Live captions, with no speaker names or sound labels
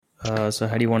So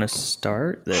how do you want to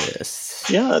start this?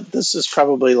 Yeah, this is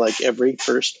probably like every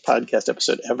first podcast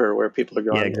episode ever where people are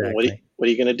Yeah, going, exactly. what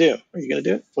are you going to do? Are you going to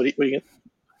do it?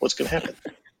 What's going to happen?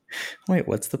 Wait,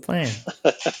 what's the plan?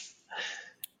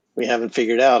 We haven't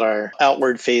figured out our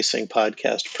outward facing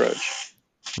podcast approach.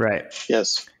 Right.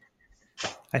 Yes.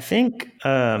 I think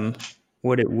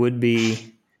what it would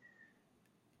be.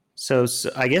 So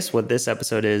I guess what this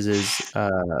episode is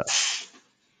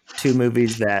two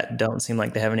movies that don't seem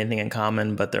like they have anything in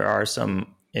common, but there are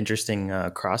some interesting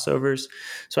crossovers.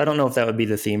 So I don't know if that would be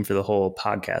the theme for the whole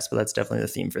podcast, but that's definitely the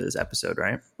theme for this episode,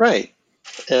 right? Right.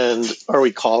 And are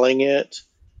we calling it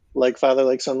Like Father,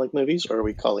 Like Son, Like Movies, or are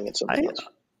we calling it something I else?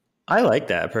 I like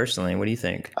that personally. What do you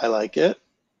think? I like it.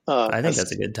 I think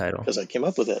that's a good title Because I came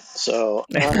up with it. So,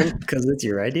 because it's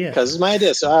your idea. because it's my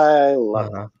idea. So I love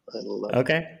Uh-huh. it. I love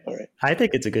Okay. it. All right. I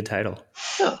think it's a good title.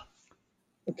 Yeah.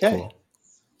 Okay. Cool.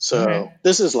 So Okay.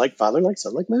 this is Like Father, Like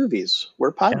Son, Like Movies. We're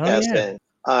Oh yeah. podcasting.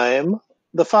 I'm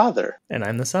the father. And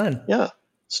I'm the son. Yeah.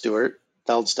 Stuart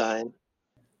Feldstein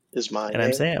is my And I'm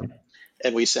name. Sam.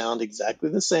 And we sound exactly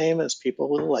the same as people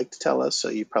would like to tell us. So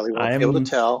you probably won't be able to I'm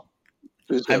tell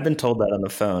who's I've who. been told that on the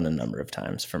phone a number of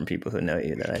times from people who know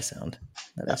you that I sound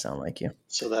like you.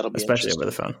 So that'll be Especially over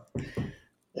interesting. the phone.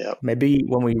 Yeah. Maybe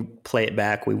when we play it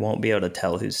back, we won't be able to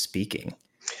tell who's speaking.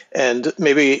 And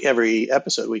maybe every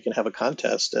episode we can have a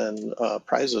contest and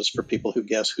prizes for people who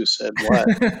guess who said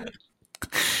what.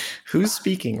 Who's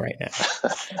speaking right now?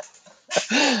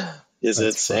 Is it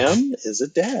That's funny. Sam? Is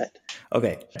it Dad?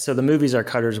 Okay, so the movies are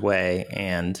Cutter's Way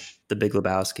and The Big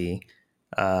Lebowski.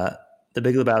 The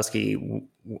Big Lebowski,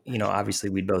 obviously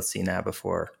we'd both seen that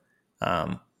before,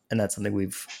 and that's something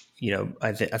we've,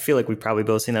 I feel like we've probably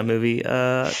both seen that movie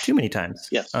too many times.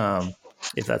 Yes.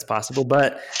 If that's possible.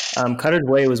 But Cutter's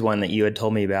Way was one that you had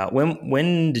told me about.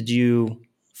 When did you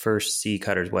first see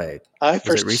Cutter's Way? Was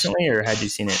it recently, or had you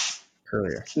seen it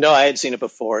earlier? No, I had seen it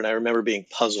before, and I remember being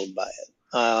puzzled by it.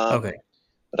 Okay.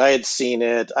 But I had seen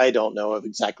it, I don't know of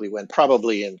exactly when,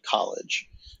 probably in college.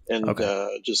 And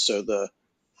just so the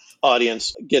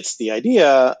audience gets the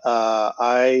idea,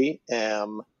 I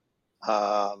am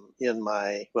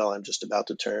I'm just about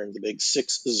to turn the big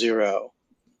 60.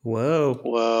 Whoa.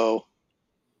 Whoa.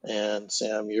 And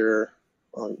Sam, you're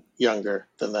younger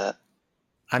than that.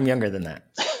 I'm younger than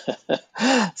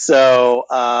that. So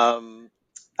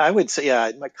I would say, yeah,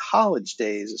 in my college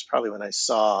days is probably when I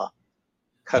saw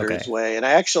Cutter's Way. And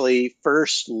I actually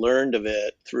first learned of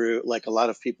it through, like a lot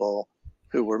of people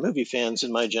who were movie fans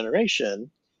in my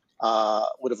generation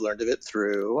would have learned of it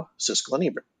through Siskel and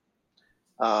Ebert.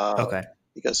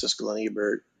 Because Siskel and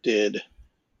Ebert did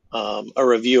a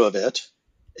review of it.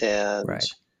 And Right.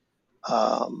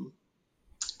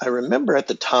 I remember at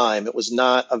the time it was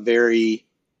not a very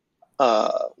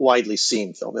widely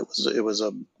seen film. It was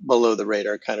a below the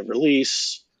radar kind of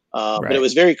release, but it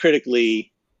was very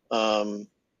critically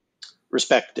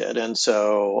respected, and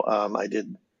so I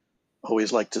did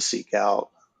always like to seek out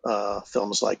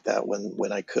films like that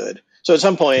when I could. So at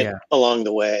some point along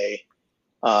the way,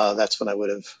 that's when I would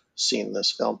have seen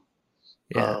this film.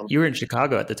 Yeah, you were in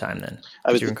Chicago at the time then.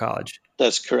 You were in college.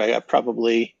 That's correct. I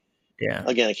probably. Yeah.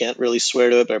 Again, I can't really swear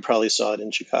to it, but I probably saw it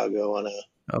in Chicago on a.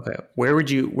 Okay.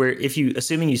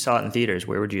 Assuming you saw it in theaters,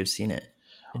 where would you have seen it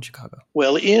in Chicago?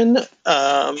 Well, in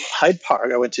Hyde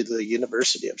Park, I went to the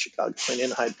University of Chicago, and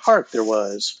in Hyde Park there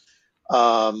was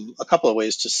a couple of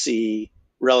ways to see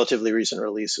relatively recent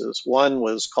releases. One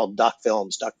was called Doc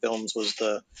Films. Doc Films was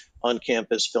the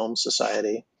on-campus film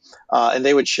society, and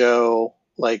they would show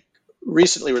like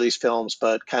recently released films,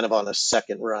 but kind of on a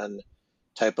second run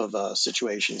type of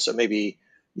situation. So maybe,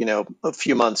 a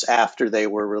few months after they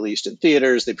were released in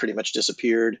theaters, they pretty much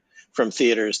disappeared from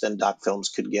theaters. Then Doc Films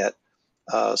could get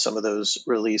some of those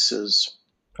releases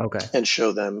and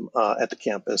show them at the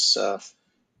campus,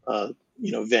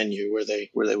 venue where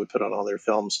they would put on all their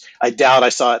films. I doubt I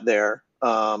saw it there,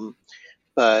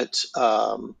 but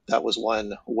that was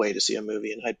one way to see a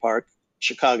movie in Hyde Park,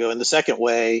 Chicago. And the second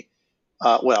way,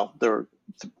 there were,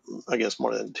 I guess,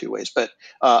 more than two ways, but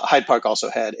Hyde Park also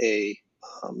had a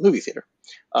movie theater,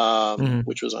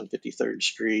 which was on 53rd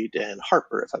Street and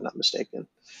Harper, if I'm not mistaken.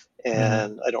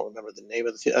 And I don't remember the name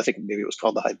of the theater. I think maybe it was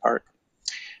called the Hyde Park.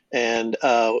 And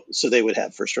so they would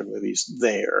have first-run movies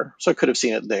there. So I could have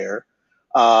seen it there.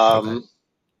 I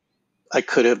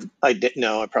could have.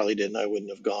 No, I probably didn't. I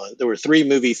wouldn't have gone. There were 3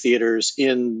 movie theaters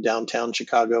in downtown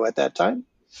Chicago at that time.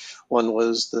 One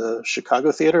was the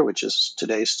Chicago Theater, which is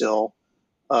today still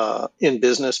in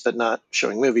business, but not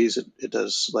showing movies. It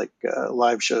does like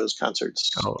live shows,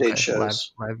 concerts, stage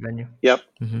shows. Live venue. Yep.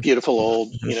 Beautiful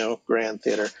old, grand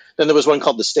theater. Then there was one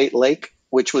called the State Lake,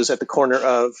 which was at the corner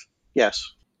of,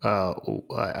 yes,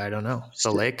 I don't know.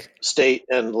 The lake. State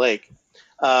and Lake.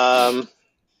 Um,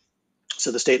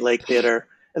 so the State Lake Theater,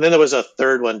 and then there was a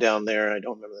third one down there. I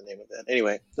don't remember the name of it.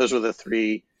 Anyway, those were the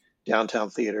three downtown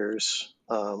theaters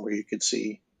where you could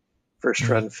see first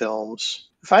run Mhm. films.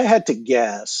 If I had to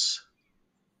guess,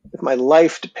 if my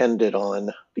life depended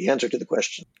on the answer to the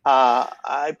question,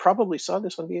 I probably saw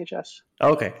this on VHS.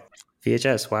 Okay.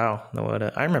 VHS. Wow. No,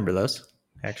 what? I remember those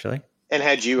actually. And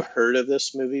had you heard of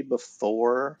this movie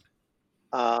before?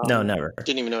 No, never.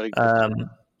 Didn't even know it existed. Um,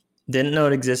 didn't know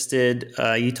it existed.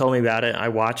 You told me about it. I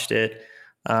watched it.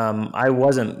 I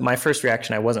wasn't. My first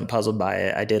reaction. I wasn't puzzled by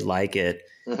it. I did like it.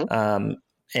 Hmm. Um,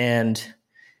 and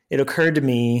it occurred to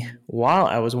me while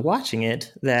I was watching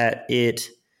it that it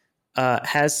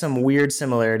has some weird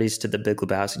similarities to the Big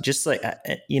Lebowski. Just like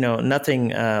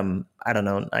nothing. I don't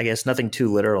know. I guess nothing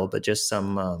too literal, but just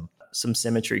some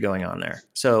symmetry going on there.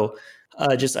 So,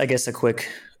 just I guess a quick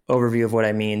overview of what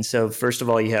I mean. So, first of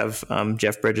all, you have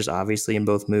Jeff Bridges, obviously, in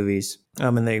both movies,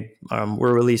 and they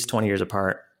were released 20 years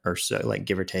apart or so, like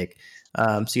give or take.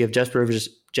 So you have Jeff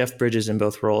Bridges in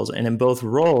both roles, and in both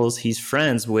roles, he's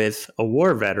friends with a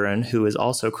war veteran who is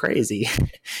also crazy,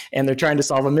 and they're trying to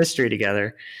solve a mystery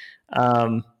together.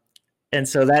 Um, and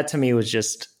so that to me was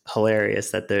just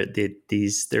hilarious that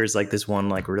there's like this one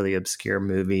like really obscure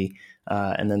movie,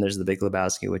 and then there's the Big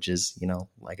Lebowski, which is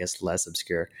I guess less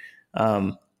obscure,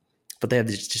 but they have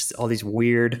just all these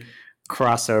weird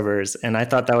crossovers, and I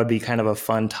thought that would be kind of a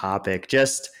fun topic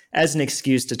just as an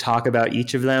excuse to talk about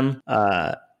each of them,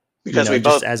 Because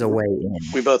just as a way in.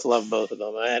 we both love both of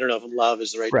them. I don't know if love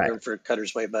is the right Right. term for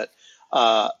Cutter's Way, but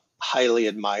highly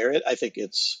admire it. I think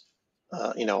it's,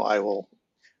 I will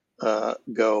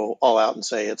go all out and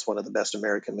say it's one of the best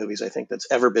American movies I think that's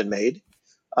ever been made.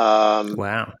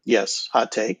 Wow. Yes,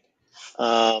 hot take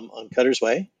on Cutter's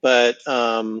Way, but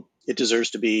it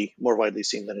deserves to be more widely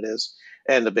seen than it is.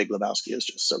 And The Big Lebowski is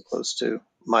just so close to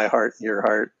my heart, your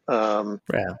heart.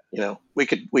 Yeah. We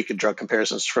could draw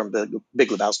comparisons from Big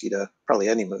Lebowski to probably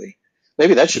any movie.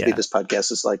 Maybe that should be Yeah. this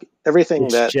podcast. Is like everything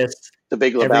It's that just The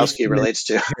Big Lebowski everything relates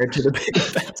to. compared to the Big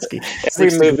Lebowski. Every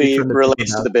 60 movies movie from the Big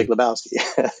relates to The Big Lebowski.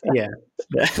 Lebowski. Yeah.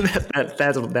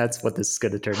 That's what this is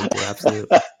going to turn into.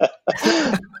 Absolutely.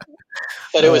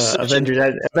 But it was such an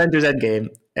Avengers Endgame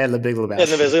and the Big and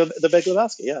Lebowski. the Big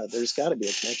Lebowski. Yeah, there's got to be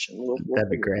a connection. We'll That'd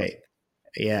be figure it out. great.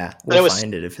 Yeah, But we'll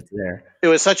find it if it's there. it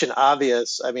was such an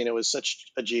obvious. I mean, it was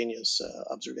such a genius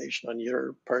observation on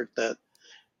your part that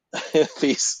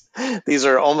these these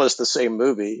are almost the same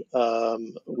movie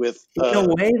with In a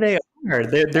way, they are.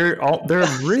 They're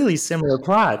really similar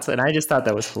plots, and I just thought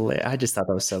that was hilarious. I just thought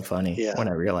that was so funny yeah when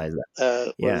I realized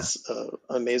that. Yeah, was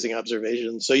amazing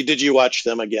observation. So did you watch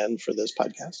them again for this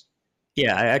podcast?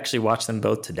 yeah. I actually watched them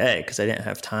both today because I didn't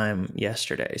have time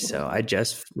yesterday, so I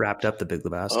just wrapped up the Big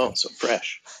Lebowski. Oh, so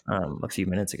fresh. A few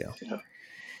minutes ago. Yeah.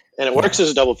 And it works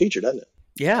as a double feature, doesn't it?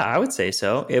 Yeah, I would say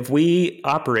so. If we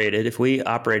operated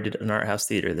an art house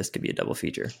theater, this could be a double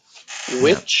feature.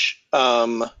 Which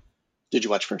did you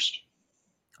watch first?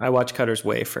 I watched Cutter's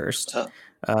Way first. So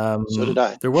did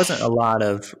I. There wasn't a lot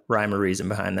of rhyme or reason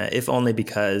behind that, if only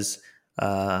because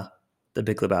the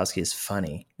Big Lebowski is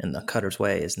funny and the Cutter's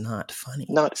Way is not funny.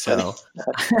 Not funny. So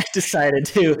I decided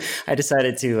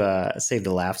to save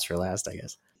the laughs for last, I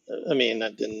guess. I mean,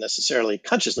 I didn't necessarily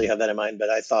consciously have that in mind, but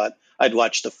I thought I'd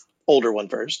watch the older one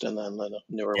first and then the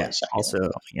newer one second.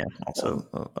 Also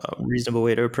a reasonable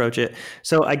way to approach it.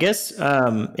 So I guess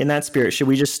in that spirit, should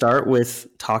we just start with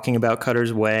talking about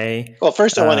Cutter's Way? Well,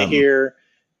 first I want to hear.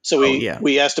 So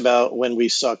we asked about when we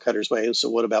saw Cutter's Way. So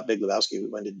what about Big Lebowski?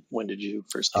 When did you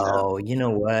first see that? Oh, you know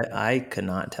what? I could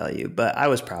not tell you, but I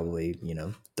was probably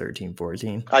 13,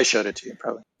 14. I showed it to you,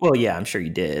 probably. Well, yeah, I'm sure you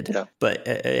did. Yeah. But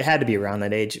it had to be around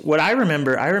that age. What I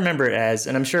remember it as,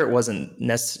 and I'm sure it wasn't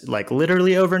like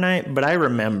literally overnight, but I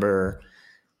remember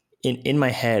in my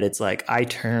head, it's like I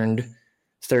turned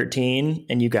 13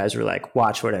 and you guys were like,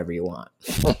 watch whatever you want.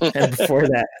 and before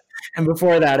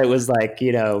that, it was like,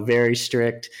 very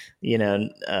strict,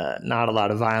 not a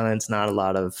lot of violence, not a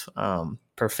lot of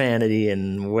profanity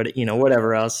and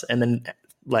whatever else. And then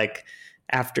like,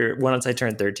 once I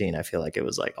turned 13, I feel like it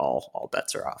was like all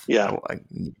bets are off. Yeah.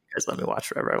 You guys let me watch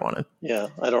whatever I wanted. Yeah.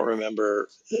 I don't remember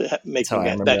making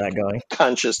that going.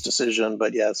 Conscious decision,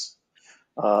 but yes.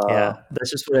 Yeah.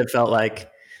 That's just what it felt like,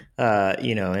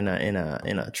 in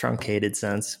a truncated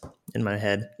sense in my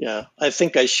head. Yeah. I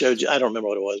think I showed you, I don't remember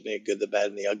what it was, maybe Good, the Bad,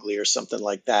 and the Ugly or something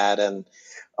like that. And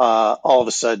all of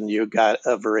a sudden you got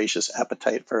a voracious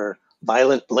appetite for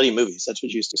violent, bloody movies. That's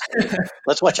what you used to say.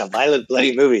 Let's watch a violent,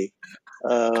 bloody movie.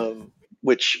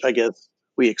 Which I guess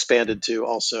we expanded to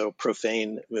also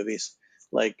profane movies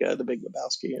like The Big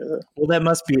Lebowski. Well, that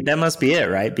must be it,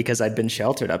 right? Because I'd been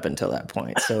sheltered up until that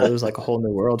point, so it was like a whole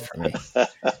new world for me.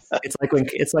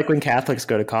 It's like when Catholics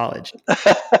go to college,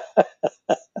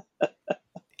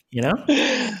 you know?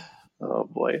 Oh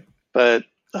boy. But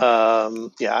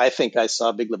yeah, I think I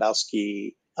saw Big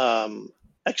Lebowski.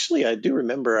 Actually, I do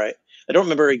remember. I don't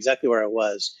remember exactly where I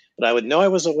was, but I would know I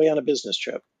was away on a business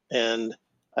trip, and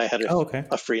I had Oh, okay.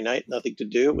 a free night, nothing to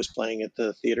do. It was playing at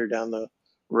the theater down the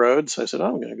road, so I said, "Oh,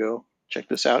 I'm going to go check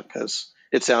this out because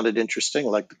it sounded interesting,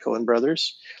 like the Coen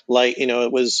Brothers. Like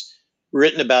it was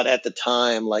written about at the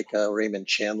time like a Raymond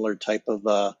Chandler type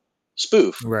of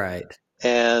spoof, Right,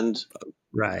 and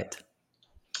right.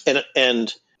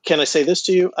 and can I say this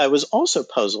to you? I was also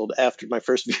puzzled after my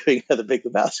first viewing of The Big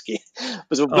Lebowski.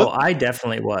 Oh, I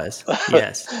definitely was.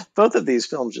 Yes. Both of these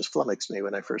films just flummoxed me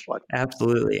when I first watched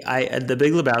Absolutely. The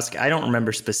Big Lebowski, I don't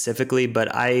remember specifically,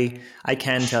 but I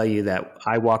can tell you that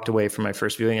I walked away from my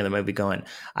first viewing of the movie going,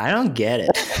 I don't get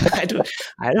it.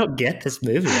 I don't get this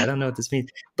movie. I don't know what this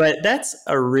means. But that's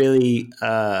a really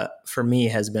for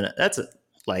me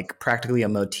like practically a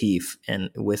motif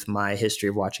and with my history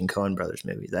of watching Coen Brothers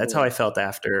movies. That's how I felt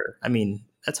after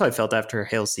that's how I felt after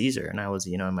Hail Caesar, and I was,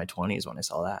 in my 20s when I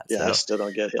saw that. Yeah, I So still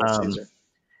don't get Hail Caesar.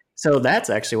 so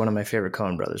that's actually one of my favorite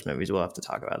Coen Brothers movies. We'll have to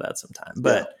talk about that sometime.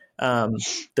 Yeah. But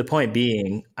the point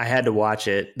being, I had to watch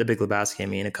it, The Big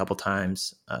Lebowski, a couple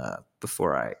times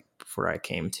before I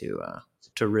came to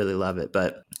really love it.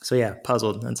 But so yeah,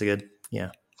 puzzled. That's a good.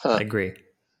 Yeah, Huh. I agree.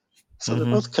 So they're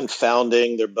both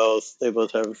confounding. They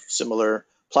both have similar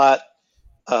plot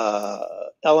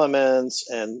elements,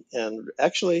 and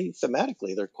actually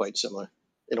thematically they're quite similar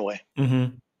in a way.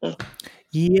 Mm-hmm. Yeah.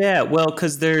 Yeah, well,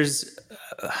 because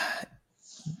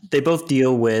they both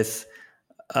deal with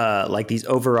like these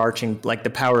overarching, like the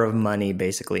power of money,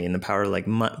 basically, and the power of like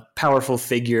powerful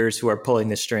figures who are pulling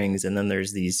the strings, and then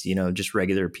there's these, just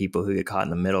regular people who get caught in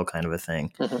the middle, kind of a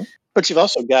thing. Mm-hmm. But you've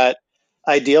also got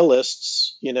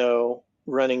idealists,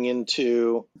 running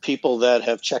into people that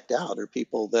have checked out, or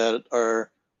people that are.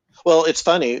 Well, it's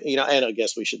funny, and I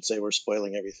guess we should say we're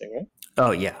spoiling everything, right?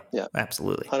 Oh yeah, Yeah,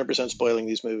 absolutely. 100% spoiling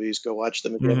these movies. Go watch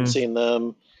them if you haven't seen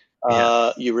them.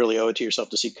 Yeah. You really owe it to yourself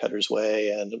to see Cutter's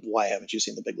Way, and why haven't you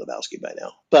seen The Big Lebowski by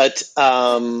now? But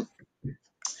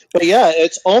yeah,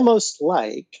 it's almost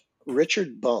like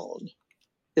Richard Bone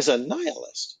is a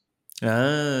nihilist.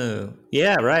 Oh,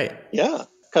 yeah, right. Yeah,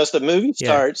 because the movie Yeah.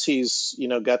 starts, he's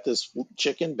got this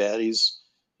chick in bed.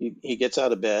 He gets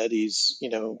out of bed. He's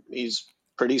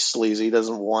pretty sleazy. He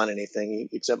doesn't want anything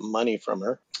except money from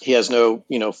her. He has no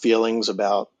feelings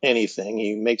about anything.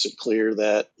 He makes it clear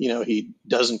that he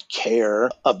doesn't care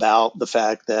about the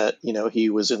fact that he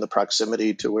was in the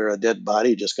proximity to where a dead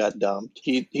body just got dumped.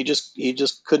 He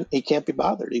just couldn't. He can't be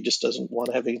bothered. He just doesn't want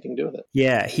to have anything to do with it.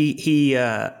 Yeah, he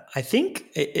I think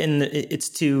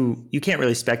you can't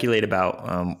really speculate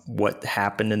about what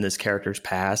happened in this character's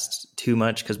past too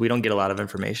much because we don't get a lot of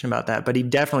information about that, but he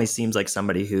definitely seems like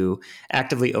somebody who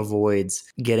actively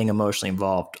avoids getting emotionally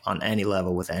involved on any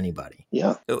level with anybody.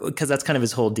 Yeah, because that's kind of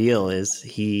his whole deal is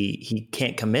he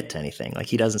can't commit to anything. Like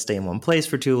he doesn't stay in one place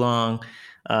for too long.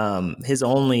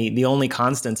 The only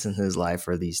constants in his life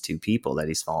are these two people that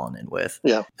he's fallen in with,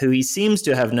 who he seems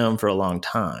to have known for a long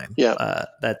time.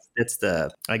 That's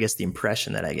I guess the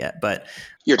impression that I get. But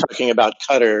you're talking about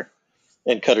Cutter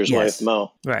and Cutter's wife,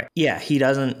 Mo. Right. Yeah. He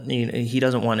doesn't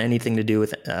want anything to do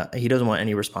with, he doesn't want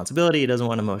any responsibility. He doesn't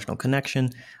want emotional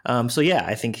connection. So yeah,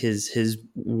 I think his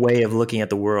way of looking at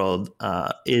the world,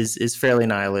 is fairly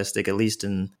nihilistic, at least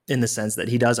in the sense that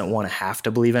he doesn't want to have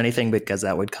to believe anything because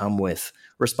that would come with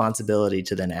responsibility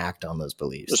to then act on those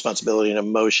beliefs. Responsibility and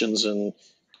emotions and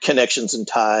connections and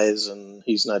ties. And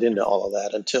he's not into all of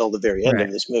that until the very end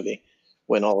of this movie,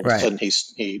 when all of a sudden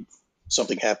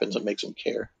something happens that makes him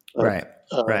care. Right.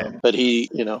 But he,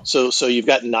 so you've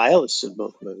got nihilists in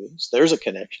both movies. There's a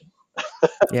connection.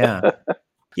 Yeah.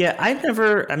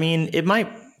 It might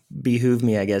behoove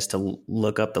me, I guess, to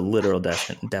look up the literal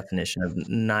definition of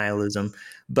nihilism.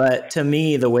 But to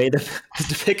me, the way the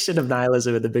depiction of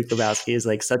nihilism in The Big Lebowski is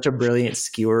like such a brilliant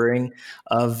skewering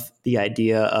of the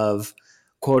idea of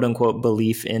quote unquote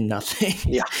belief in nothing.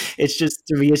 Yeah. It's just,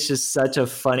 to me, it's just such a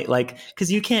funny, like,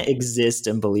 because you can't exist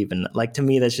and believe in, like, to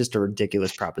me, that's just a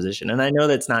ridiculous proposition. And I know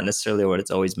that's not necessarily what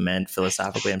it's always meant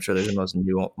philosophically. I'm sure there's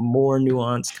a more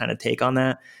nuanced kind of take on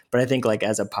that. But I think, like,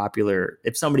 as a popular,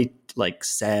 if somebody like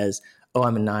says, oh,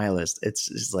 I'm a nihilist. It's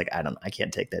just like, I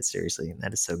can't take that seriously. And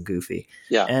that is so goofy.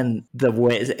 Yeah. And the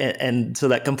way, and so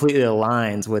that completely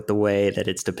aligns with the way that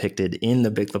it's depicted in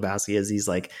The Big Lebowski as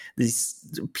these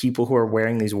people who are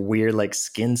wearing these weird like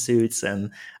skin suits,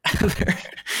 and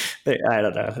I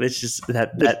don't know. It's just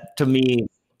that to me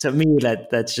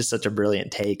that's just such a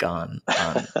brilliant take on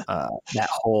that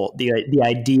whole the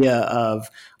idea of,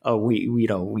 oh, we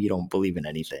don't believe in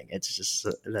anything. It's just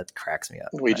that cracks me up.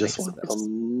 We I think just it's the want the best.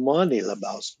 money,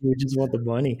 Lebowski. We just want the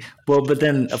money. Well, but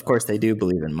then of course they do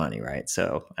believe in money, right?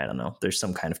 So I don't know. There's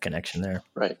some kind of connection there,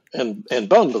 Right. And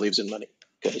Bone believes in money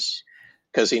because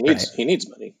right? he needs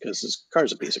money because his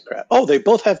car's a piece of crap. Oh, they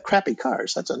both have crappy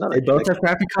cars. That's another They both have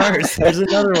crappy cars. There's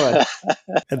another one.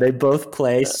 And they both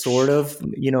play sort of,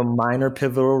 minor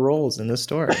pivotal roles in the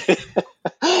story.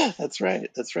 That's right.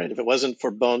 That's right. If it wasn't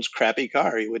for Bone's crappy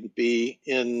car, he wouldn't be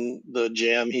in the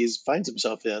jam he finds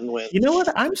himself in when. You know what?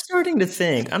 I'm starting to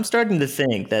think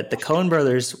that the Coen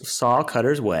brothers saw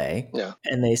Cutter's Way, Yeah.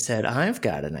 and they said, I've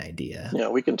got an idea. Yeah,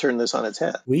 we can turn this on its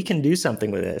head. We can do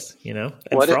something with this, And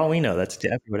What for if all we know, that's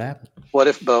exactly what happened. what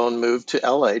if Bone moved to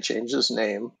LA, changed his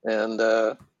name, and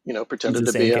He's pretended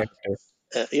the to be same a character.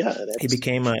 yeah, He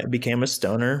became a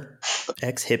stoner,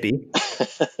 ex-hippie,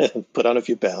 put on a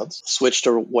few pounds, switched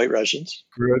to White Russians.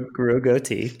 grew a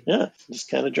goatee, Yeah, just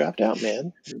kind of dropped out,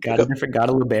 man. got a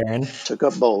LeBaron. Took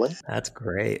up bowling. That's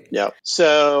great. Yeah.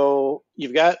 So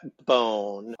you've got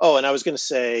Bone. Oh, and I was going to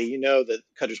say, that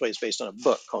Cutter's Way is based on a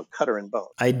book called Cutter and Bone.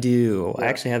 I do. Yeah. I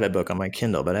actually have that book on my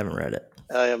Kindle, but I haven't read it.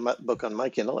 I have my book on my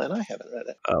Kindle, and I haven't read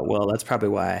it. Well, that's probably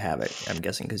why I have it. I'm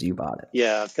guessing because you bought it.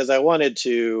 Yeah, because I wanted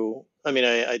to. I mean,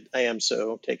 I am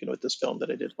so taken with this film that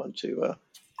I did want to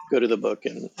go to the book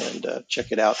and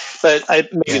check it out. But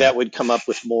maybe that would come up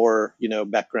with more,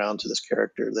 background to this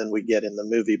character than we get in the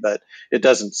movie. But it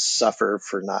doesn't suffer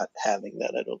for not having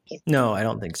that, I don't think. No, I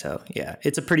don't think so. Yeah,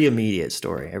 it's a pretty immediate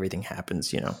story. Everything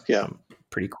happens, Yeah.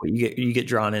 Pretty quick. You get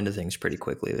drawn into things pretty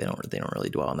quickly. They don't really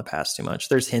dwell on the past too much.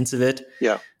 There's hints of it.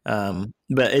 Yeah.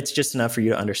 But it's just enough for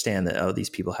you to understand that, oh, these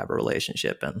people have a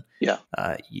relationship, and yeah,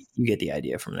 you get the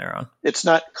idea from there on. It's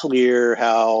not clear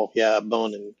how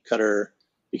Bone and Cutter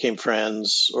became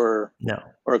friends or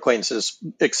acquaintances,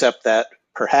 except that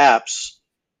perhaps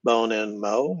Bone and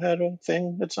Mo had a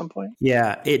thing at some point.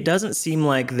 Yeah, it doesn't seem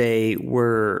like they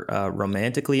were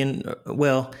romantically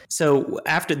so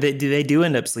after they do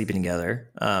end up sleeping together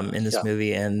in this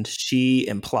movie, and she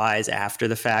implies after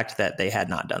the fact that they had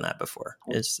not done that before,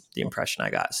 is the impression I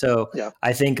got. So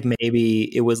I think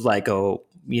maybe it was like,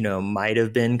 might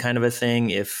have been kind of a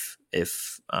thing if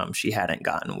she hadn't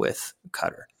gotten with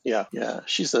Cutter. Yeah.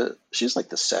 She's like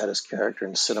the saddest character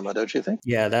in cinema, don't you think?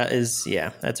 Yeah, that's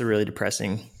a really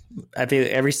depressing. I feel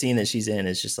every scene that she's in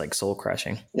is just like soul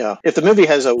crushing. Yeah. If the movie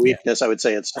has a weakness, I would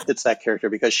say it's that character,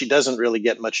 because she doesn't really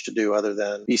get much to do other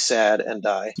than be sad and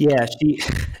die. Yeah,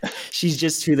 she's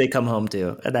just who they come home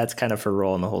to. And that's kind of her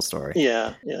role in the whole story.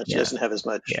 Yeah. She doesn't have as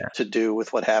much to do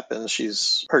with what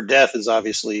happens. Her death is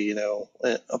obviously,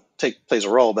 plays a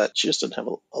role, but she just doesn't have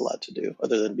a lot to do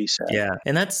other than be sad. Yeah.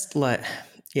 And that's like,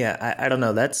 I don't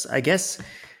know. I guess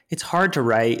it's hard to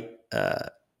write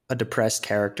a depressed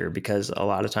character, because a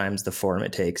lot of times the form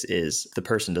it takes is the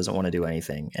person doesn't want to do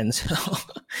anything. And so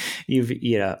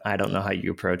I don't know how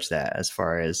you approach that as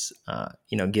far as,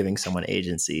 giving someone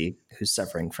agency who's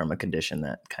suffering from a condition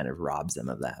that kind of robs them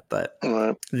of that. But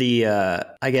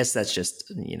I guess that's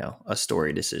just, a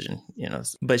story decision,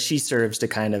 but she serves to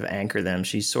kind of anchor them.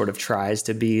 She sort of tries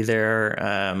to be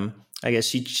their, I guess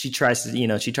she tries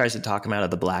to talk him out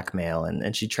of the blackmail,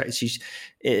 and she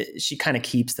kind of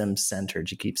keeps them centered.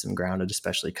 She keeps them grounded,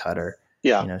 especially Cutter.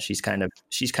 Yeah. She's kind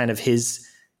of his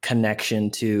connection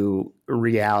to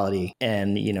reality.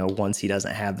 And, once he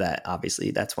doesn't have that, obviously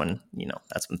that's when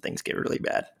things get really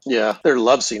bad. Yeah. Their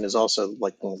love scene is also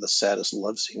like one of the saddest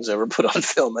love scenes ever put on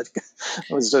film.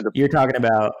 You're talking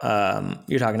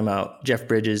about Jeff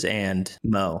Bridges and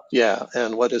Mo. Yeah.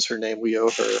 And what is her name? We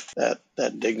owe her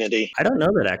that dignity. I don't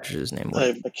know that actress's name.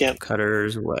 I can't.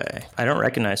 Cutter's Way. I don't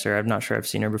recognize her. I'm not sure I've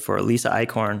seen her before. Lisa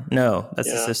Eichhorn. No,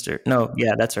 that's the sister. No,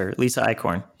 yeah, that's her. Lisa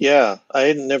Eichhorn. Yeah.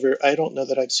 I don't know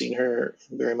that I've seen her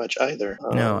very much either.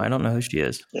 No, I don't know who she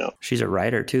is. Yeah. She's a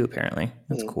writer too, apparently.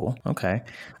 That's cool. Okay.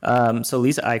 So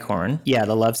Lisa Eichhorn. Yeah,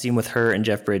 the love scene with her and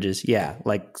Jeff Bridges. Yeah,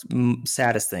 like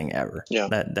saddest thing ever. Yeah.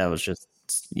 That was just,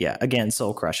 again,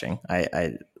 soul crushing.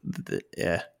 I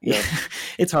yeah, Yeah.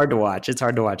 it's hard to watch. It's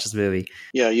hard to watch this movie.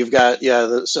 Yeah, you've got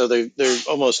so they're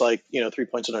almost like 3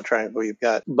 points in a triangle. You've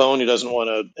got Bone, who doesn't want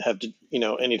to have to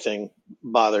anything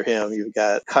bother him. You've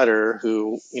got Cutter,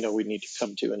 who we need to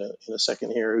come to in a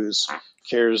second here, who's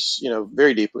cares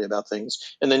very deeply about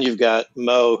things, and then you've got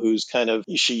Mo, who's kind of,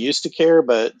 she used to care,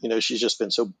 but she's just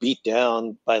been so beat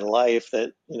down by life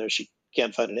that she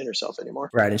can't find an inner self anymore.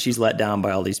 Right, and she's let down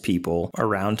by all these people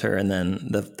around her, and then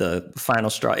the final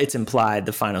straw. It's implied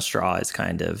the final straw is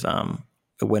kind of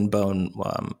when Bone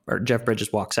or Jeff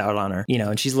Bridges walks out on her,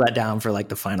 and she's let down for like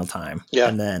the final time. Yeah.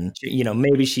 And then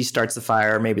maybe she starts the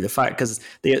fire, or maybe the fire, because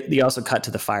they also cut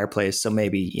to the fireplace, so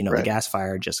maybe Right. the gas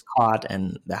fire just caught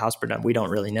and the house burned down. We don't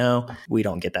really know. We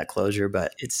don't get that closure,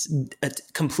 but it's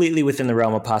completely within the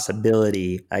realm of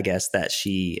possibility, I guess, that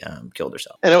she killed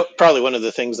herself. And probably one of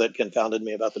the things that confounded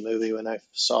me about the movie when I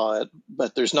saw it,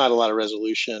 but there's not a lot of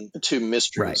resolution to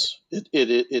mysteries. Right.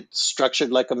 It's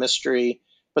structured like a mystery,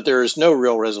 but there is no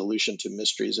real resolution to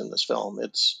mysteries in this film.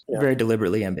 It's very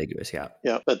deliberately ambiguous. Yeah.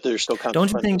 Yeah, but there's still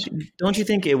consequences. Don't you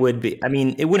think it would be? I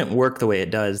mean, it wouldn't work the way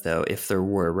it does, though, if there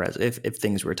were if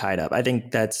things were tied up. I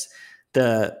think that's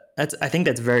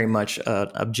very much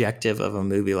an objective of a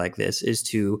movie like this, is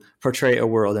to portray a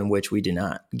world in which we do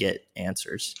not get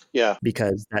answers. Yeah.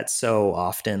 Because that's so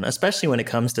often, especially when it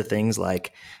comes to things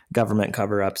like government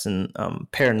cover-ups and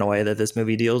paranoia that this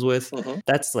movie deals with,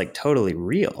 that's like totally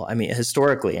real. I mean,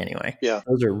 historically anyway. Yeah.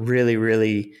 Those are really,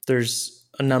 really, there's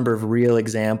a number of real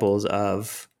examples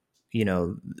of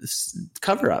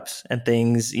cover-ups and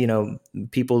things,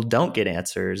 people don't get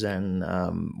answers, and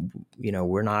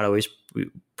we're not always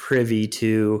privy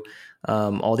to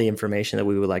all the information that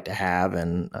we would like to have,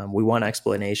 and we want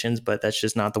explanations, but that's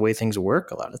just not the way things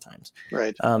work a lot of times.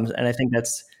 Right. And I think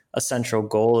that's a central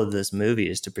goal of this movie,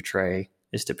 is to portray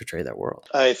that world.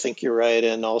 I think you're right,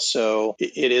 and also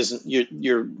it isn't.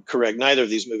 You're correct. Neither of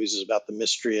these movies is about the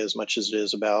mystery as much as it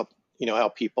is about how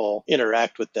people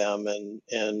interact with them,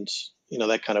 and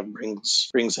that kind of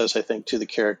brings us, I think, to the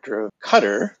character of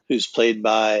Cutter, who's played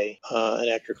by an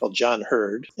actor called John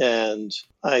Hurd. And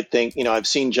I think I've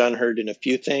seen John Hurd in a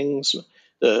few things.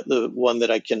 The one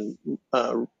that I can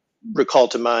recall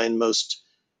to mind most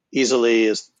easily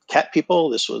is Cat People.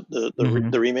 This was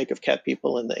the remake of Cat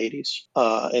People in the 80s.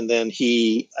 And then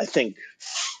I think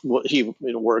he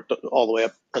worked all the way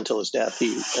up until his death.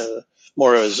 He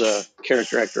more as a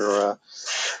character actor or a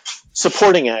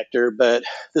supporting actor, but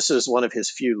this is one of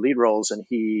his few lead roles, and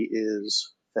he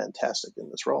is fantastic in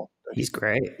this role. He's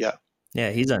great. Yeah.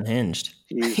 Yeah, he's unhinged.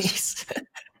 He's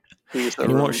he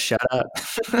won't shut up.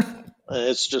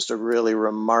 It's just a really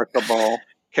remarkable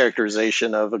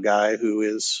characterization of a guy who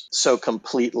is so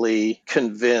completely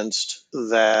convinced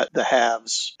that the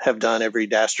haves have done every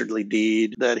dastardly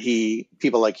deed that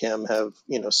people like him have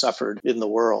suffered in the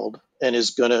world, and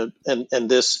is gonna and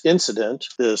this incident,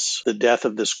 the death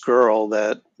of this girl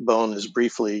that Bone is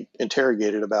briefly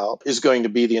interrogated about, is going to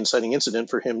be the inciting incident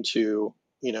for him to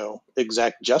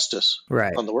exact justice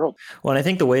on the world. Well, and I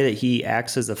think the way that he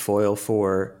acts as a foil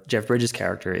for Jeff Bridges'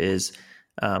 character is,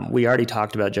 we already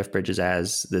talked about Jeff Bridges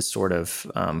as this sort of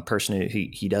person who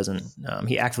he doesn't,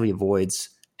 he actively avoids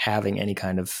having any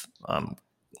kind of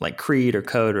like creed or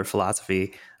code or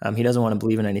philosophy. He doesn't want to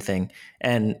believe in anything.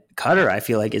 And Cutter, I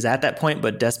feel like, is at that point,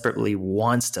 but desperately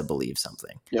wants to believe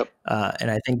something. Yep.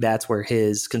 And I think that's where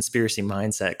his conspiracy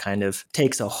mindset kind of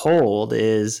takes a hold,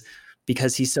 is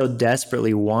because he so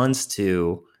desperately wants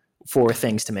for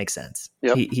things to make sense.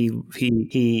 Yep.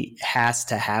 He has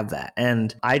to have that.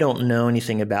 And I don't know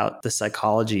anything about the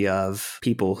psychology of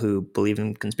people who believe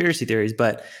in conspiracy theories,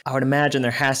 but I would imagine there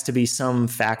has to be some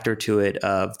factor to it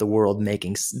of the world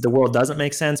doesn't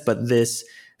make sense, but this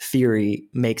theory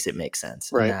makes it make sense.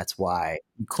 Right. And that's why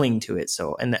you cling to it.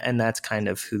 So, and that's kind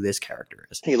of who this character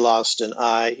is. He lost an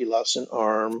eye, he lost an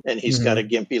arm, and he's got a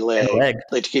gimpy leg.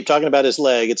 Like, to keep talking about his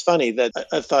leg, it's funny that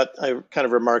I thought I kind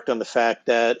of remarked on the fact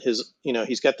that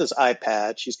he's got this eye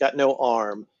patch, he's got no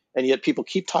arm, and yet people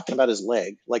keep talking about his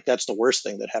leg like that's the worst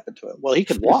thing that happened to him. Well, he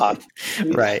could walk.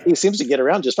 Right. He seems to get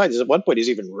around just fine. At one point, he's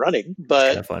even running.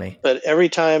 But that's funny. But every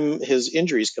time his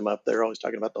injuries come up, they're always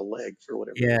talking about the leg for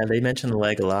whatever reason. Yeah, they mention the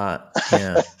leg a lot.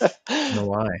 Yeah. I don't know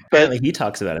why. Apparently he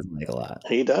talks about his leg a lot.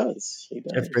 He does.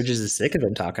 Jeff Bridges is sick of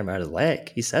him talking about his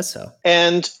leg. He says so.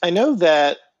 And I know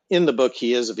that in the book,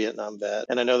 he is a Vietnam vet.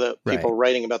 And I know that people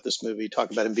writing about this movie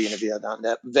talk about him being a Vietnam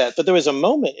vet. But there was a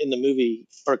moment in the movie,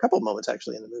 or a couple of moments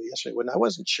actually in the movie yesterday, when I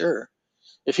wasn't sure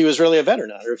if he was really a vet or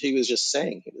not, or if he was just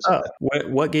saying he was a vet.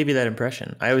 What gave you that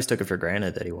impression? I always took it for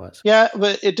granted that he was. Yeah,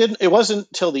 but it wasn't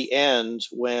till the end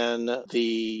when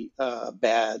the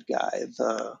bad guy,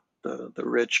 the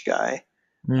rich guy,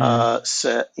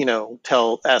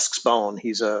 Mm. asks Bone,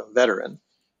 he's a veteran,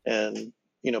 and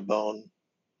Bone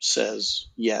says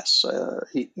yes.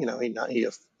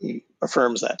 He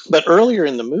affirms that. But earlier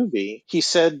in the movie, he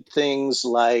said things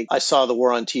like, "I saw the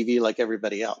war on TV like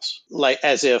everybody else," like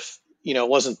as if it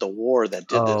wasn't the war that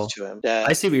did this Oh, to him. I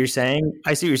That see what you're saying.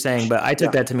 I see what you're saying, but I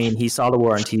took Yeah, that to mean he saw the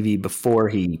war on TV before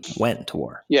he went to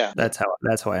war. yeah, That's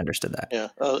how I understood that. yeah.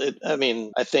 I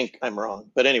mean, I think I'm wrong,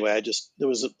 but anyway, there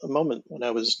was a moment when I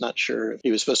was not sure if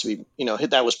he was supposed to be,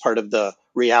 that was part of the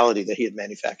reality that he had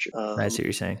manufactured. I see what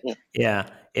you're saying. Yeah, Yeah,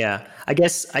 yeah. I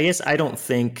guess I don't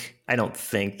think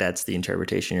that's the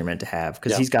interpretation you're meant to have,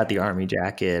 because yeah, he's got the army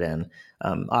jacket, and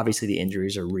obviously the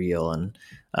injuries are real, and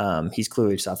he's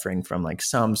clearly suffering from like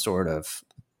some sort of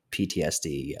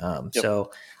PTSD. yep.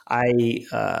 So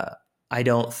I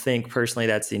don't think personally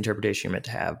that's the interpretation you're meant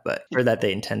to have, but or that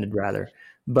they intended rather.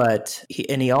 But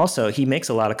he makes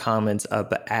a lot of comments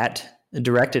up at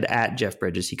directed at Jeff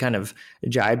Bridges. He kind of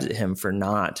jibes at him for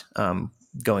not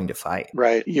going to fight.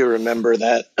 Right. You remember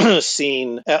that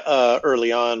scene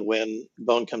early on when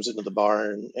Bone comes into the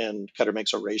bar and Cutter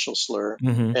makes a racial slur,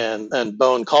 Mm-hmm. and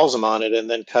Bone calls him on it, and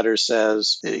then Cutter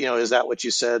says, "Is that what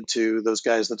you said to those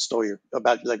guys that stole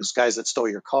those guys that stole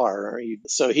your car?"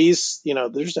 So there's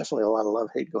definitely a lot of love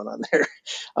hate going on there.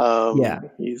 Yeah,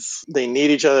 They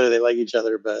need each other, they like each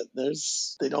other, but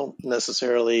they don't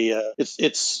necessarily. Do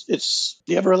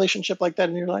you have a relationship like that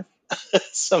in your life?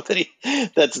 Somebody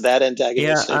that's that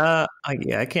antagonistic.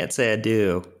 I can't say I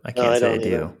do. I No, can't I say I don't either.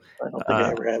 do. I don't think I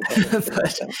Uh, ever have had anything like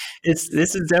but that.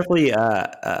 this is definitely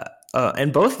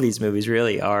and both of these movies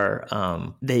really are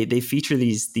they feature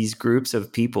these groups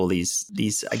of people,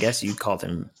 these I guess you'd call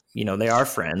them, they are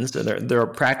friends, they're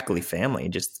practically family,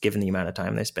 just given the amount of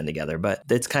time they spend together, but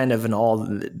it's kind of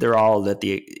they're all that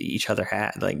each other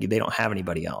had, like they don't have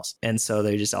anybody else, and so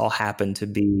they just all happen to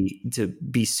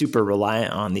be super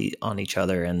reliant on each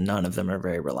other, and none of them are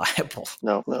very reliable.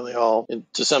 No, no, they all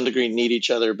to some degree need each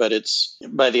other, but it's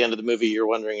by the end of the movie you're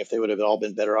wondering if they would have all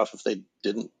been better off if they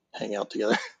didn't hang out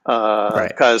together. Right.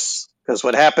 Because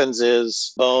what happens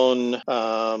is Bone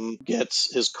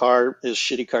gets his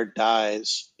shitty car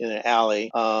dies in an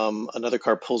alley. Another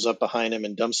car pulls up behind him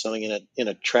and dumps something in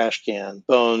a trash can.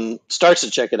 Bone starts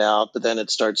to check it out, but then it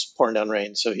starts pouring down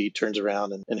rain, so he turns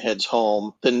around and heads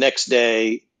home. The next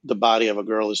day, the body of a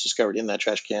girl is discovered in that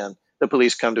trash can. The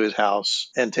police come to his house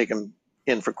and take him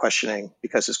in for questioning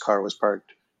because his car was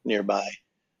parked nearby.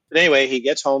 But anyway, he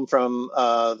gets home from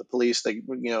the police. They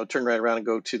turn right around and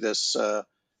go to this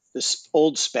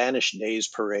old Spanish Days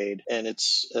parade, and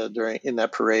it's during in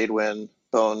that parade when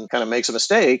Bone kind of makes a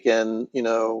mistake and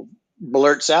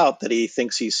blurts out that he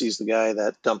thinks he sees the guy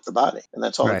that dumped the body, and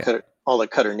that's Right. all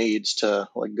that Cutter needs to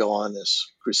like go on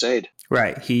this crusade.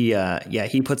 Right. He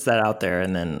puts that out there,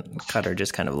 and then Cutter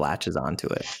just kind of latches onto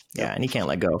it. Yep. Yeah, and he can't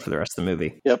let go for the rest of the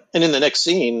movie. Yep. And in the next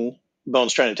scene,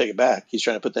 Bone's trying to take it back. He's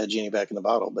trying to put that genie back in the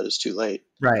bottle, but it's too late.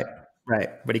 Right. Right.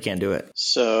 But he can't do it.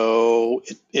 So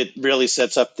it really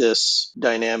sets up this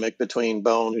dynamic between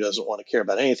Bone, who doesn't want to care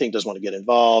about anything, doesn't want to get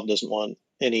involved, doesn't want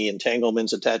any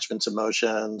entanglements, attachments,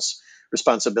 emotions,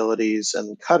 responsibilities,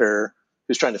 and Cutter,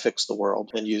 who's trying to fix the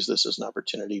world and use this as an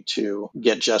opportunity to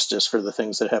get justice for the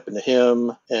things that happened to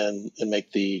him and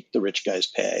make the rich guys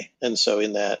pay. And so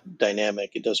in that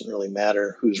dynamic, it doesn't really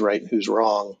matter who's right and who's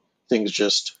wrong. Things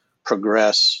just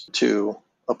progress to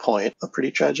a point, a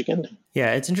pretty tragic ending.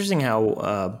 Yeah, it's interesting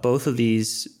how both The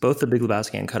Big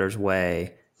Lebowski and Cutter's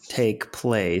Way, take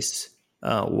place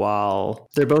while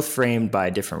they're both framed by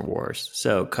different wars.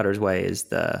 So Cutter's Way is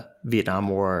the Vietnam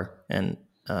War, and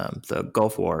the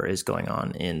Gulf War is going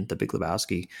on in The Big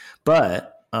Lebowski.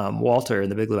 But Walter in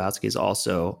The Big Lebowski is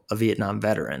also a Vietnam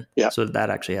veteran. Yeah. So that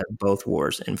actually has both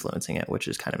wars influencing it, which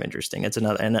is kind of interesting. It's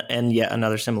another and yet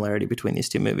another similarity between these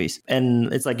two movies.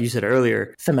 And it's like you said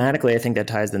earlier, thematically, I think that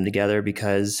ties them together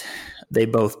because they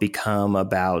both become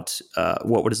about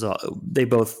they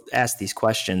both ask these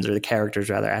questions, or the characters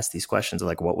rather ask these questions of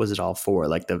like, what was it all for?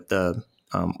 Like the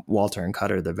Walter and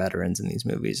Cutter, the veterans in these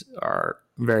movies, are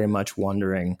very much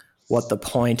wondering what the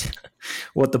point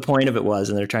of it was,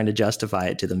 and they're trying to justify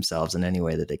it to themselves in any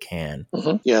way that they can.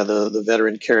 Mm-hmm. Yeah, the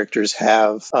veteran characters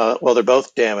have they're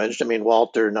both damaged. I mean,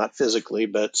 Walter not physically,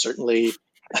 but certainly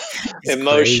He's crazy.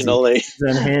 emotionally. He's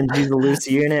unhinged. He's a loose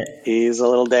unit. He's a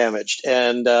little damaged,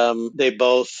 and they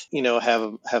both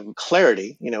have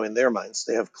clarity in their minds.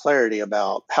 They have clarity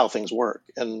about how things work,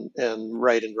 and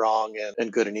right and wrong,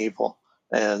 and good and evil,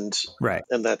 and Right.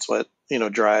 that's what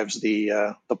drives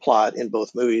the plot in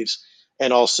both movies,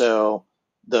 and also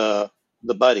the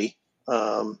buddy,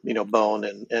 Bone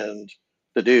and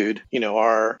the dude,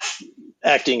 are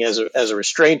acting as a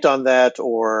restraint on that,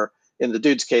 or in the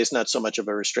dude's case, not so much of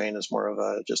a restraint as more of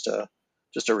a just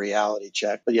a reality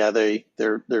check. But yeah,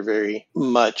 they're very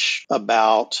much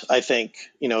about, I think,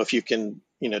 if you can,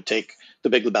 take the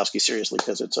Big Lebowski seriously,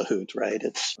 because it's a hoot, right?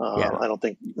 It's Yeah. I don't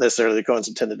think necessarily Coen's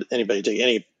intended anybody to take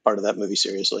any part of that movie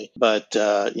seriously, but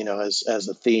as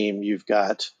a theme, you've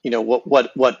got,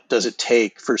 what does it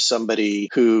take for somebody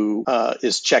who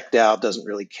is checked out, doesn't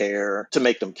really care, to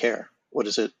make them care? What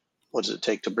does it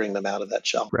take to bring them out of that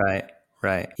shell? Right.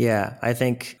 Right. Yeah. I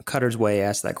think Cutter's Way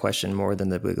asked that question more than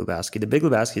the Big Lebowski. The Big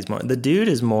Lebowski is more, the dude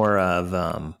is more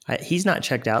of, he's not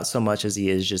checked out so much as he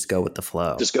is just go with the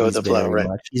flow. Just go with the flow, right?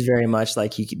 He's very much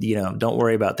like, don't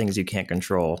worry about things you can't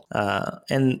control.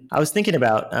 And I was thinking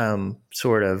about,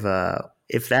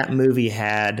 if that movie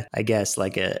had, I guess,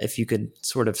 if you could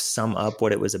sort of sum up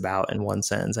what it was about in one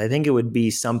sentence, I think it would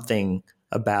be something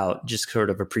about just sort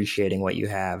of appreciating what you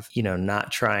have,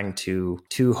 not trying too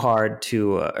hard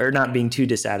to, or not being too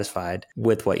dissatisfied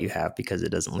with what you have, because it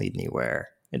doesn't lead anywhere.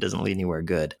 It doesn't lead anywhere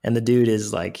good. And the dude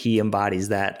is like, he embodies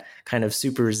that kind of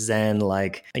super zen,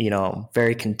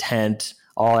 very content.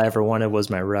 All I ever wanted was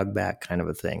my rug back kind of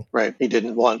a thing. Right. He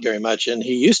didn't want very much. And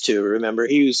he used to, remember,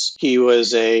 he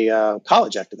was a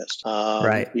college activist.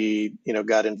 Right. He,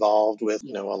 got involved with,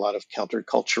 a lot of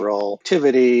countercultural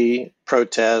activity,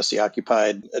 protests. He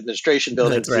occupied administration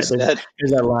buildings. That's right.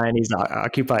 There's that line. He's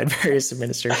occupied various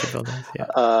administration buildings.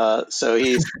 Yeah. So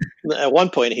he's, at one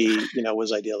point he,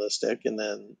 was idealistic, and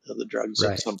then the drugs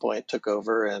Right. at some point took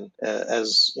over, and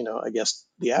as I guess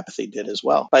the apathy did as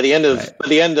well. By the end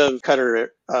of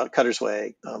Cutter's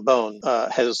Way, Bone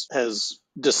has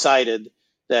decided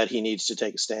that he needs to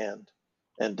take a stand,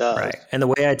 and does. Right. And the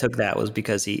way I took that was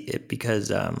because he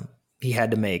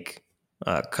had to make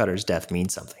Cutter's death mean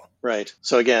something. Right.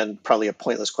 So again, probably a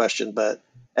pointless question, but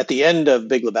at the end of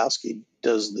Big Lebowski,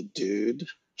 does the dude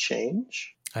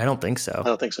change? I don't think so. I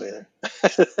don't think so either.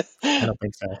 I don't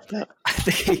think so. Yeah. I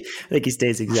think he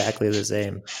stays exactly the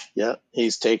same. Yeah,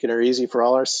 he's taking her easy for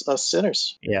all us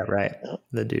sinners. Yeah, right. Yeah.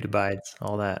 The dude abides,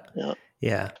 all that. Yeah.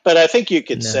 Yeah. But I think you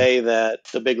could say that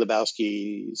the Big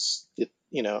Lebowski's,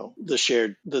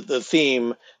 the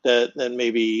theme that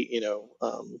maybe,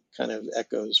 kind of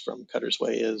echoes from Cutter's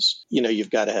Way is, you've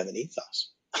got to have an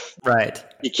ethos. Right.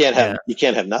 You can't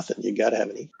have nothing. You got to have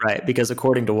an ethos. Right. Because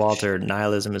according to Walter,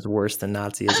 nihilism is worse than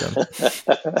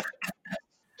Nazism.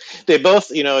 They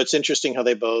both, it's interesting how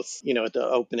they both, at the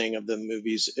opening of the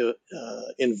movies,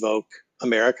 invoke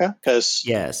America, because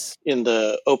yes, in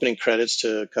the opening credits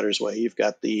to Cutter's Way, you've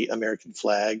got the American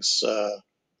flags,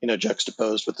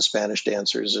 juxtaposed with the Spanish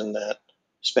dancers in that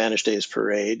Spanish Days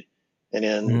parade, and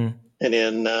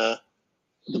in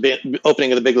the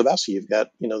opening of the Big Lebowski, you've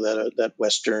got that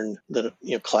Western,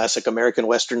 classic American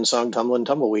Western song, "Tumblin'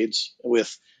 Tumbleweeds,"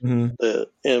 with the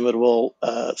inimitable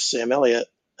Sam Elliott,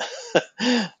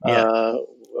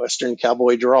 Western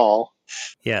cowboy drawl.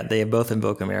 Yeah, they both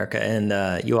invoke America,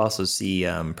 and you also see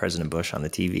President Bush on the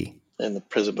TV. And the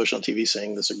President Bush on TV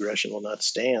saying, "This aggression will not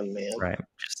stand, man." Right,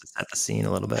 just to set the scene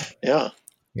a little bit. Yeah.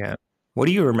 Yeah. What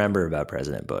do you remember about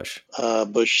President Bush?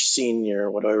 Bush Sr.,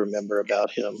 what do I remember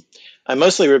about him? I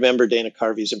mostly remember Dana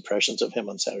Carvey's impressions of him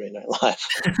on Saturday Night Live.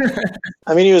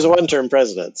 I mean, he was a one-term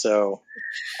president, so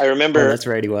I remember. Oh, that's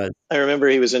right, he was. I remember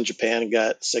he was in Japan and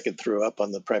got sick and threw up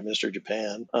on the Prime Minister of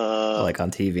Japan. Like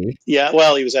on TV? Yeah,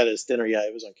 well, he was at his dinner. Yeah,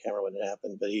 it was on camera when it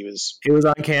happened, but he was. It was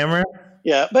on camera?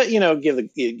 Yeah, but give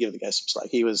the guy some slack.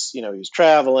 He was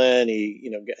traveling.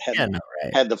 He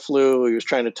had the flu. He was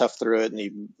trying to tough through it, and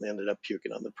he ended up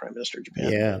puking on the Prime Minister of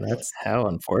Japan. Yeah, that's how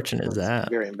unfortunate is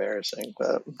that? Very embarrassing,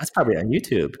 but that's probably on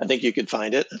YouTube. I think you could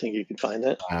find it.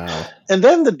 Wow. And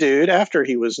then the dude, after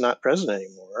he was not president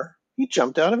anymore, he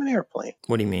jumped out of an airplane.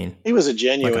 What do you mean? He was a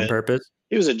genuine, like on purpose?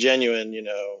 He was a genuine,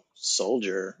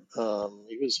 soldier.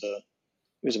 He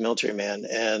was a military man,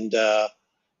 and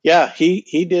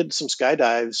he did some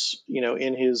skydives,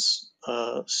 in his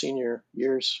senior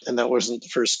years, and that wasn't the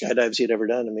first skydives he had ever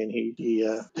done. I mean, he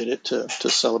did it to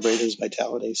celebrate his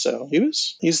vitality. So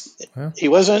he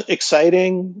wasn't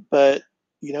exciting, but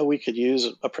we could use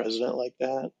a president like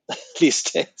that these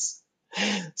days.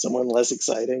 Someone less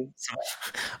exciting.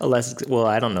 Well,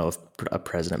 I don't know if a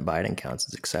President Biden counts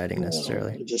as exciting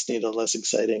necessarily. You just need a less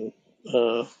exciting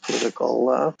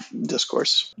political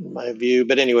discourse, in my view.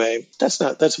 But anyway, that's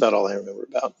about all I remember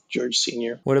about George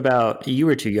Sr. What about, you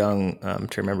were too young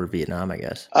to remember Vietnam, I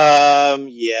guess?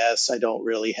 Yes, I don't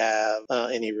really have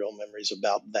any real memories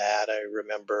about that. I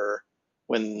remember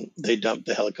when they dumped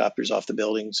the helicopters off the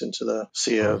buildings into the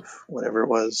sea of whatever it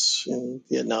was in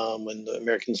Vietnam when the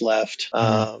Americans left.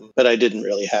 But I didn't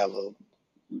really have a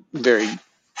very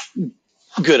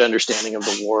good understanding of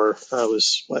the war. I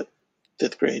was what,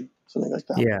 fifth grade, something like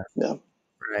that. Yeah. Yeah.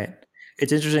 Right.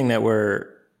 It's interesting that we're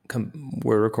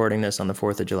recording this on the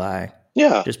 4th of July.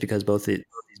 Yeah. Just because both these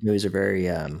movies are very,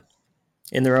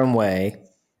 in their own way,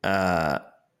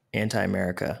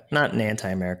 anti-America. Not an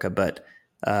anti-America, but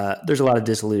there's a lot of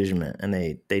disillusionment, and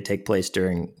they take place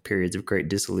during periods of great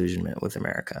disillusionment with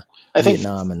America, I think,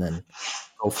 Vietnam, and then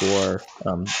Gulf War,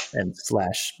 and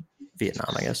slash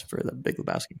Vietnam, I guess, for the Big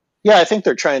Lebowski. yeah, I think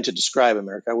they're trying to describe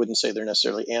America. I wouldn't say they're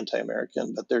necessarily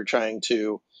anti-American, but they're trying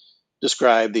to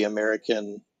describe the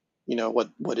American,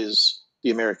 what is the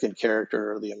American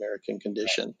character or the American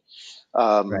condition.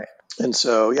 Um, Right. and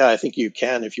so, yeah, I think you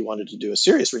can, if you wanted to do a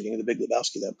serious reading of the Big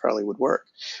Lebowski, that probably would work.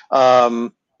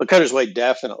 But Cutter's Way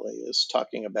definitely is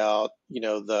talking about,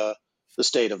 the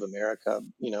state of America,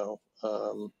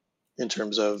 in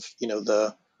terms of,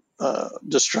 the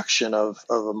destruction of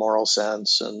a moral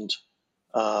sense, and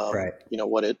Right.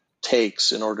 what it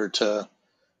takes in order to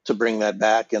bring that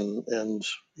back, and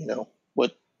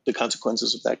what the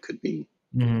consequences of that could be.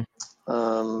 Mm-hmm.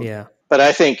 Um, Yeah. but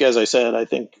I think, as I said, I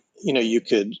think you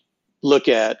could look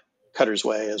at Cutter's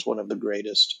Way as one of the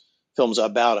greatest films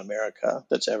about America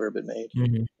that's ever been made.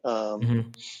 Mm-hmm. Um, Mm-hmm.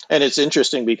 and it's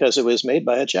interesting because it was made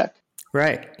by a Czech.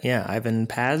 Right. Yeah. Ivan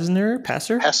Passer.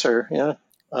 Passer, yeah.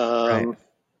 Right.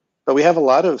 But we have a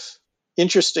lot of,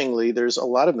 interestingly, there's a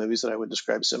lot of movies that I would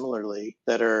describe similarly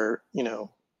that are,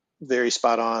 very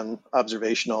spot on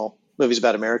observational movies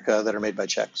about America that are made by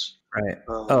Czechs. Right.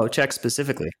 Oh, Czech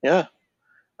specifically. Yeah.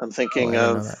 I'm Oh, I thinking didn't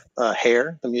know of that.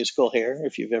 Hair, the musical Hair,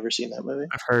 if you've ever seen that movie.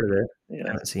 I've heard of it. I Yeah.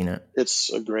 haven't seen it.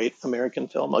 It's a great American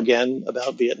film, again,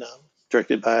 about Vietnam,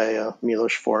 directed by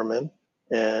Milos Forman.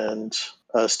 And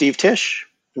Steve Tisch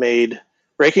made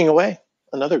Breaking Away,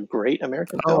 another great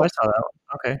American Oh, film. I saw that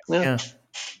one. Okay. Yeah.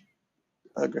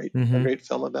 Yeah. A great Mm-hmm.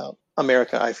 film about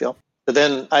America, I feel. But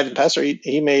then Ivan Passer,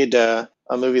 he made a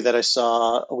movie that I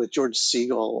saw with George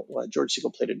Segal. George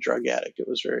Segal played a drug addict. It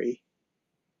was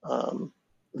um,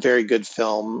 very good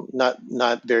film,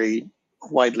 not very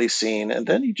widely seen. And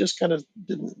then he just kind of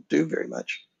didn't do very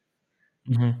much.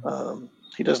 Mm-hmm.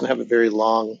 He doesn't have a very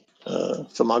long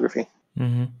filmography.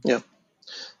 Mm-hmm. Yeah.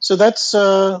 So that's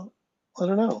I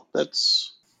don't know.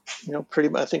 That's pretty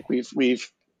much. I think we've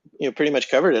pretty much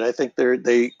covered it. I think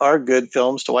they are good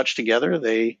films to watch together.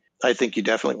 I think you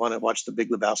definitely want to watch The Big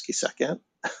Lebowski second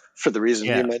for the reasons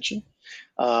you Yeah. mentioned.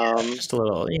 Just a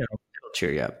little, it'll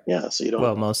cheer you up. Yeah, so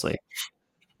Well, mostly.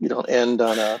 you don't end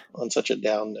on such a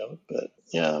down note. But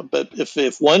yeah, but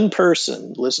if one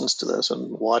person listens to this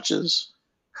and watches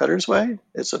Cutter's Way,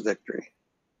 it's a victory,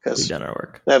 We've because done our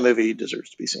work. that movie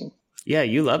deserves to be seen. Yeah,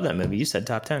 you love that movie. You said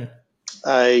top 10.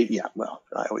 I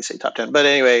always say top 10, but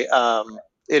anyway,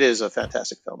 it is a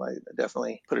fantastic film. I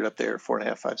definitely put it up there,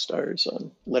 4.5, 5 stars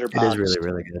on It is Letterboxd. really,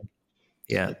 really good.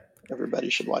 Yeah. Everybody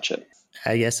should watch it.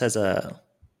 I guess as a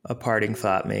parting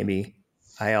thought, maybe,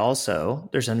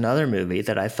 there's another movie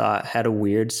that I thought had a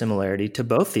weird similarity to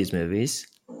both these movies,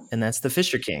 and that's The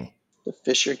Fisher King. The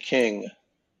Fisher King.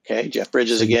 Okay, Jeff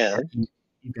Bridges So again.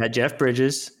 You've got Jeff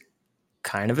Bridges,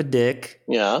 kind of a dick,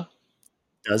 Yeah.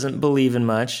 doesn't believe in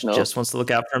much, No. just wants to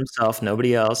look out for himself,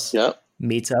 nobody else. Yep.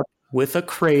 Meets up with a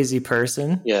crazy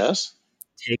person, Yes.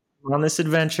 takes him on this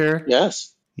adventure.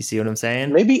 Yes. You see what I'm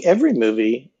saying? Maybe every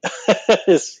movie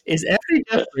is every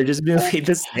Jeff Bridges movie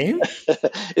the same?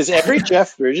 is every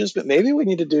Jeff Bridges, but maybe we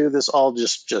need to do this all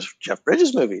just Jeff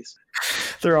Bridges movies.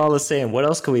 They're all the same. What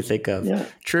else can we think of? Yeah.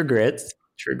 True Grit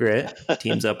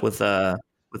teams up with a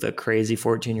crazy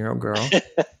 14-year-old girl.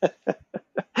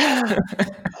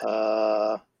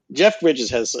 Jeff Bridges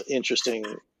has interesting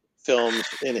films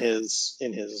in his He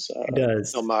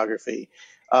does. filmography. He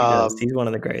does. He's one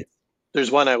of the greats.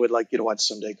 There's one I would like you to watch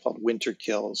someday called Winter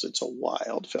Kills. It's a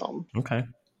wild film. Okay.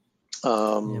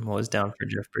 I'm always down for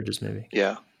Jeff Bridges movie.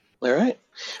 Yeah. All right.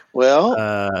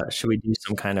 Well, should we do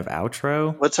some kind of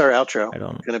outro? What's our outro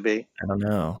going to be? I don't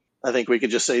know. I think we could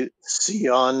just say, see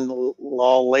you on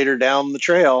later down the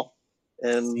trail.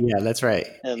 And yeah, that's right.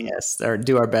 And yes, or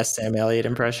do our best Sam Elliott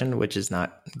impression, which is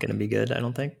not going to be good, I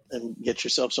don't think. And get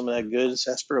yourself some of that good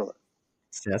sarsaparilla.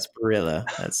 Sarsaparilla.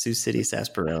 That's Sioux City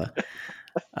sarsaparilla.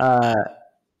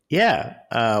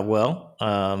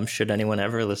 Should anyone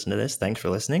ever listen to this, thanks for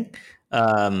listening.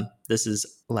 This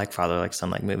is Like Father, Like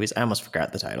Son, Like Movies. I almost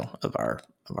forgot the title of our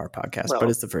podcast, but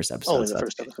it's the first episode. Only the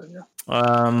first episode, yeah.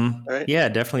 All right. Yeah,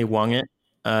 definitely wung it.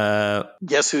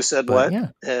 Guess who said what?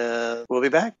 Yeah. We'll be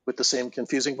back with the same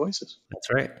confusing voices. That's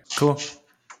right. Cool.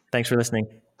 Thanks for listening.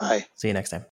 Bye. See you next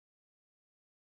time.